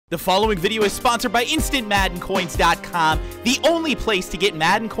The following video is sponsored by InstantMaddenCoins.com. The only place to get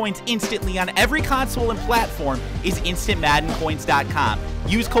Madden coins instantly on every console and platform is InstantMaddenCoins.com.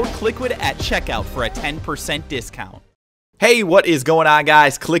 Use code KLIQUID at checkout for a 10% discount. Hey, what is going on,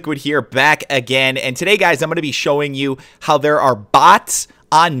 guys? KLIQUID here, back again. And today, guys, I'm going to be showing you how there are bots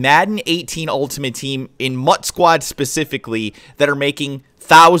on Madden 18 Ultimate Team, in MUT SQUADS specifically, that are making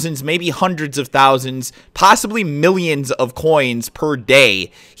thousands, maybe hundreds of thousands, possibly millions of coins per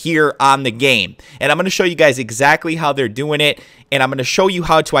day here on the game. And I'm going to show you guys exactly how they're doing it, and I'm going to show you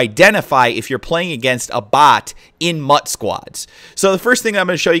how to identify if you're playing against a bot in MUT SQUADS. So the first thing I'm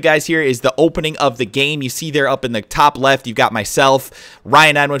going to show you guys here is the opening of the game. You see there up in the top left, you've got myself,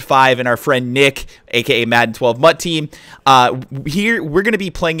 Ryan915, and our friend Nick, aka Madden 12 MUT Team. Here, we're going to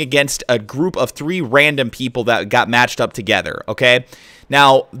be playing against a group of 3 random people that got matched up together, okay?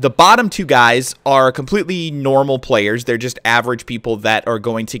 Now, the bottom 2 guys are completely normal players. They're just average people that are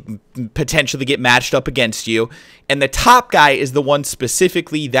going to potentially get matched up against you. And the top guy is the one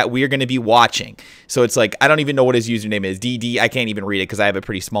specifically that we're going to be watching. So it's like, I don't even know what his username is. DD, I can't even read it because I have it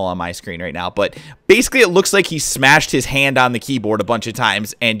pretty small on my screen right now. But basically, it looks like he smashed his hand on the keyboard a bunch of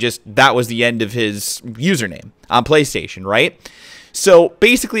times, and just that was the end of his username on PlayStation, right? So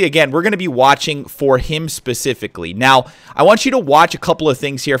basically, again, we're going to be watching for him specifically. Now, I want you to watch a couple of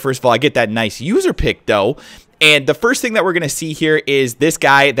things here. First of all, I get that nice user pick, though. And the first thing that we're going to see here is this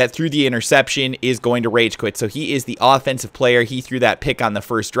guy that threw the interception is going to rage quit. So he is the offensive player. He threw that pick on the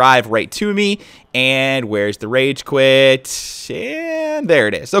first drive right to me. And where's the rage quit? And there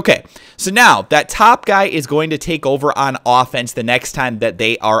it is. Okay, so now that top guy is going to take over on offense the next time that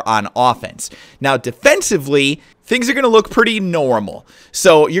they are on offense. Now, defensively, things are going to look pretty normal.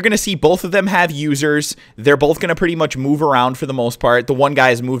 So you're going to see both of them have users. They're both going to pretty much move around for the most part. The one guy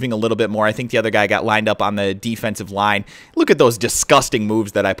is moving a little bit more. I think the other guy got lined up on the defensive line. Look at those disgusting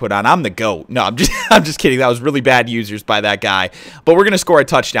moves that I put on. I'm the GOAT. No, I'm just kidding. That was really bad users by that guy. But we're going to score a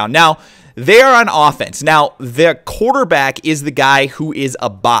touchdown. Now, they are on offense. Now, the quarterback is the guy who is a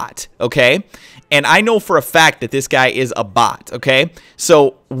bot, okay? And I know for a fact that this guy is a bot, okay?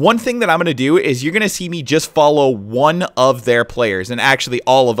 So one thing that I'm going to do is you're going to see me just follow one of their players. And actually,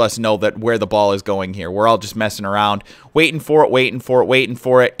 all of us know that where the ball is going here. We're all just messing around, waiting for it, waiting for it, waiting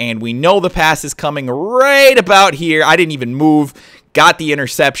for it. And we know the pass is coming right about here. I didn't even move. Got the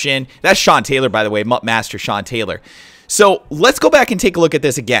interception. That's Sean Taylor, by the way, MUT Master Sean Taylor. So let's go back and take a look at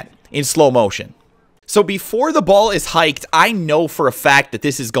this again in slow motion. So before the ball is hiked, I know for a fact that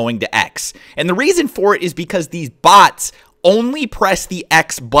this is going to X. And the reason for it is because these bots only press the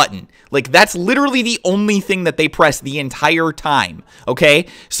X button. Like, that's literally the only thing that they press the entire time, okay?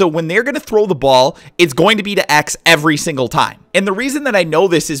 So when they're going to throw the ball, it's going to be to X every single time. And the reason that I know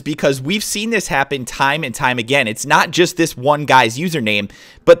this is because we've seen this happen time and time again. It's not just this one guy's username,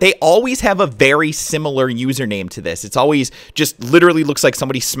 but they always have a very similar username to this. It's always just literally looks like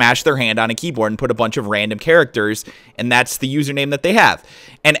somebody smashed their hand on a keyboard and put a bunch of random characters, and that's the username that they have.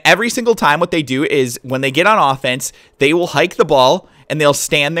 And every single time what they do is when they get on offense, they will hike the ball, and they'll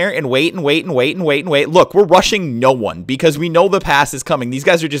stand there and wait and wait and wait and wait and wait. Look, we're rushing no one because we know the pass is coming. These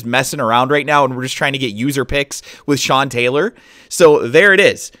guys are just messing around right now, and we're just trying to get user picks with Sean Taylor. So there it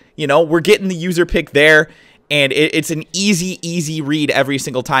is. You know, we're getting the user pick there, and it's an easy read every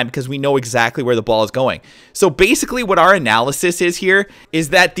single time because we know exactly where the ball is going. So basically what our analysis is here is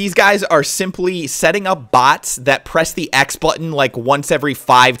that these guys are simply setting up bots that press the X button like once every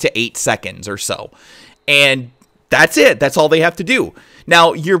 5 to 8 seconds or so. And that's it. That's all they have to do.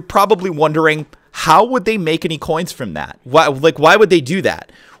 Now, you're probably wondering, how would they make any coins from that? Why would they do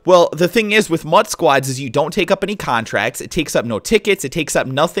that? Well, the thing is with MUT SQUADS is you don't take up any contracts. It takes up no tickets. It takes up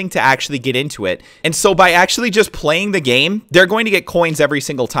nothing to actually get into it. And so by actually just playing the game, they're going to get coins every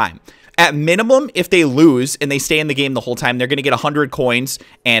single time. At minimum, if they lose and they stay in the game the whole time, they're going to get 100 coins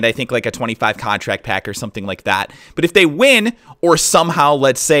and I think like a 25 contract pack or something like that. But if they win or somehow,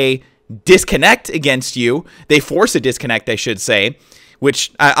 let's say, disconnect against you, they force a disconnect, I should say, which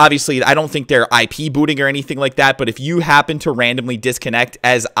obviously I don't think they're IP booting or anything like that, but if you happen to randomly disconnect,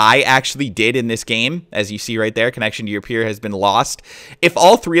 as I actually did in this game, as you see right there, connection to your peer has been lost. If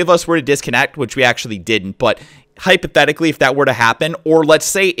all 3 of us were to disconnect, which we actually didn't, but hypothetically, if that were to happen, or let's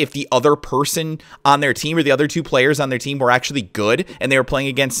say if the other person on their team or the other 2 players on their team were actually good and they were playing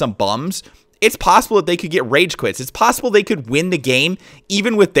against some bums, it's possible that they could get rage quits. It's possible they could win the game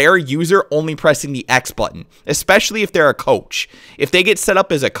even with their user only pressing the X button, especially if they're a coach. If they get set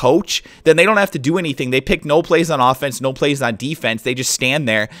up as a coach, then they don't have to do anything. They pick no plays on offense, no plays on defense. They just stand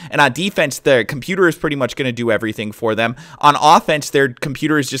there. And on defense, the computer is pretty much going to do everything for them. On offense, their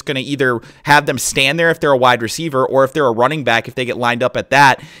computer is just going to either have them stand there if they're a wide receiver, or if they're a running back, if they get lined up at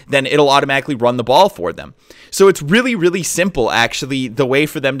that, then it'll automatically run the ball for them. So it's really, really simple, actually, the way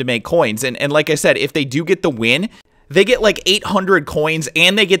for them to make coins. And like I said, if they do get the win, they get like 800 coins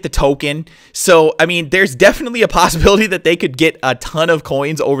and they get the token. So, I mean, there's definitely a possibility that they could get a ton of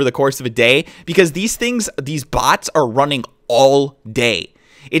coins over the course of a day, because these bots are running all day.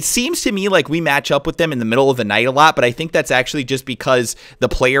 It seems to me like we match up with them in the middle of the night a lot, but I think that's actually just because the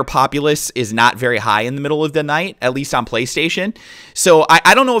player populace is not very high in the middle of the night, at least on PlayStation. So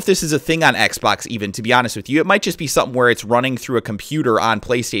I don't know if this is a thing on Xbox even, to be honest with you. It might just be something where it's running through a computer on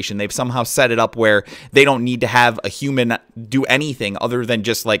PlayStation. They've somehow set it up where they don't need to have a human do anything other than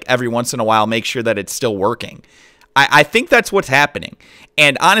just like every once in a while make sure that it's still working. I think that's what's happening.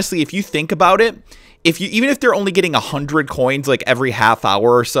 And honestly, if you think about it, even if they're only getting 100 coins like every half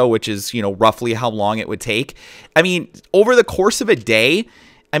hour or so, which is, you know, roughly how long it would take, I mean, over the course of a day,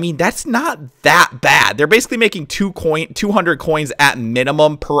 I mean, that's not that bad. They're basically making 200 coins at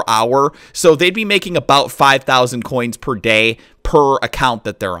minimum per hour. So they'd be making about 5,000 coins per day per account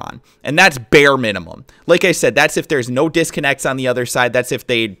that they're on. And that's bare minimum. Like I said, that's if there's no disconnects on the other side. That's if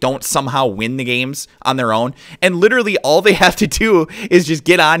they don't somehow win the games on their own. And literally all they have to do is just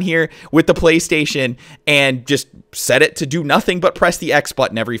get on here with the PlayStation and just set it to do nothing but press the X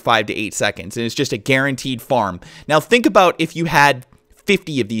button every 5 to 8 seconds. And it's just a guaranteed farm. Now think about if you had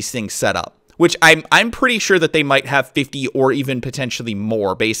 50 of these things set up, which I'm pretty sure that they might have 50 or even potentially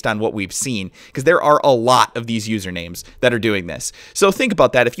more based on what we've seen, because there are a lot of these usernames that are doing this. So think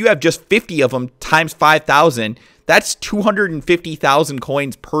about that. If you have just 50 of them times 5,000, that's 250,000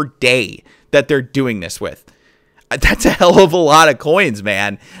 coins per day that they're doing this with. That's a hell of a lot of coins,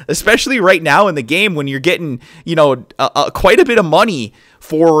 man, especially right now in the game when you're getting, you know, quite a bit of money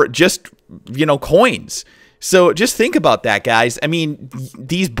for just, you know, coins. So just think about that, guys. I mean,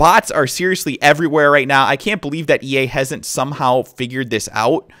 these bots are seriously everywhere right now. I can't believe that EA hasn't somehow figured this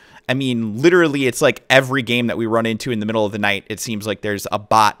out. I mean, literally, it's like every game that we run into in the middle of the night, it seems like there's a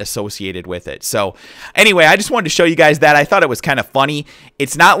bot associated with it. So anyway, I just wanted to show you guys that. I thought it was kind of funny.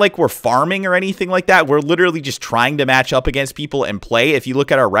 It's not like we're farming or anything like that. We're literally just trying to match up against people and play. If you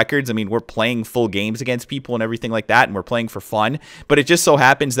look at our records, I mean, we're playing full games against people and everything like that, and we're playing for fun. But it just so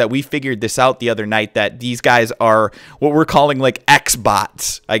happens that we figured this out the other night, that these guys are what we're calling like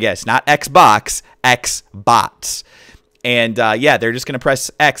X-bots, I guess. Not Xbox, X-bots. And yeah, they're just going to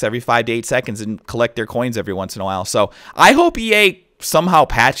press X every 5 to 8 seconds and collect their coins every once in a while. So I hope EA somehow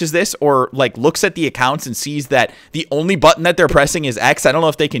patches this, or like looks at the accounts and sees that the only button that they're pressing is X. I don't know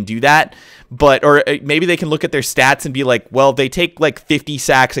if they can do that, but or maybe they can look at their stats and be like, well, they take like 50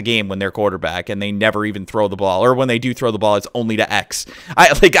 sacks a game when they're quarterback and they never even throw the ball, or when they do throw the ball, it's only to X.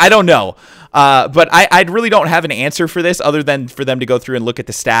 I don't know. But I really don't have an answer for this other than for them to go through and look at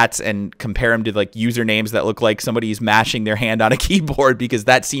the stats and compare them to like usernames that look like somebody's mashing their hand on a keyboard, because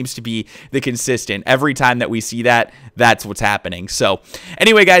that seems to be the consistent. Every time that we see that, that's what's happening. So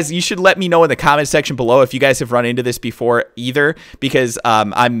anyway, guys, you should let me know in the comment section below if you guys have run into this before either, because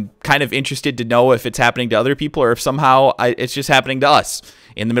I'm kind of interested to know if it's happening to other people or if somehow it's just happening to us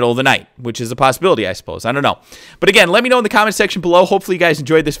in the middle of the night, which is a possibility, I suppose. I don't know. But again, let me know in the comment section below. Hopefully you guys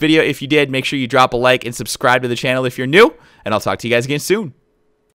enjoyed this video. If you did, make sure you drop a like and subscribe to the channel if you're new, and I'll talk to you guys again soon.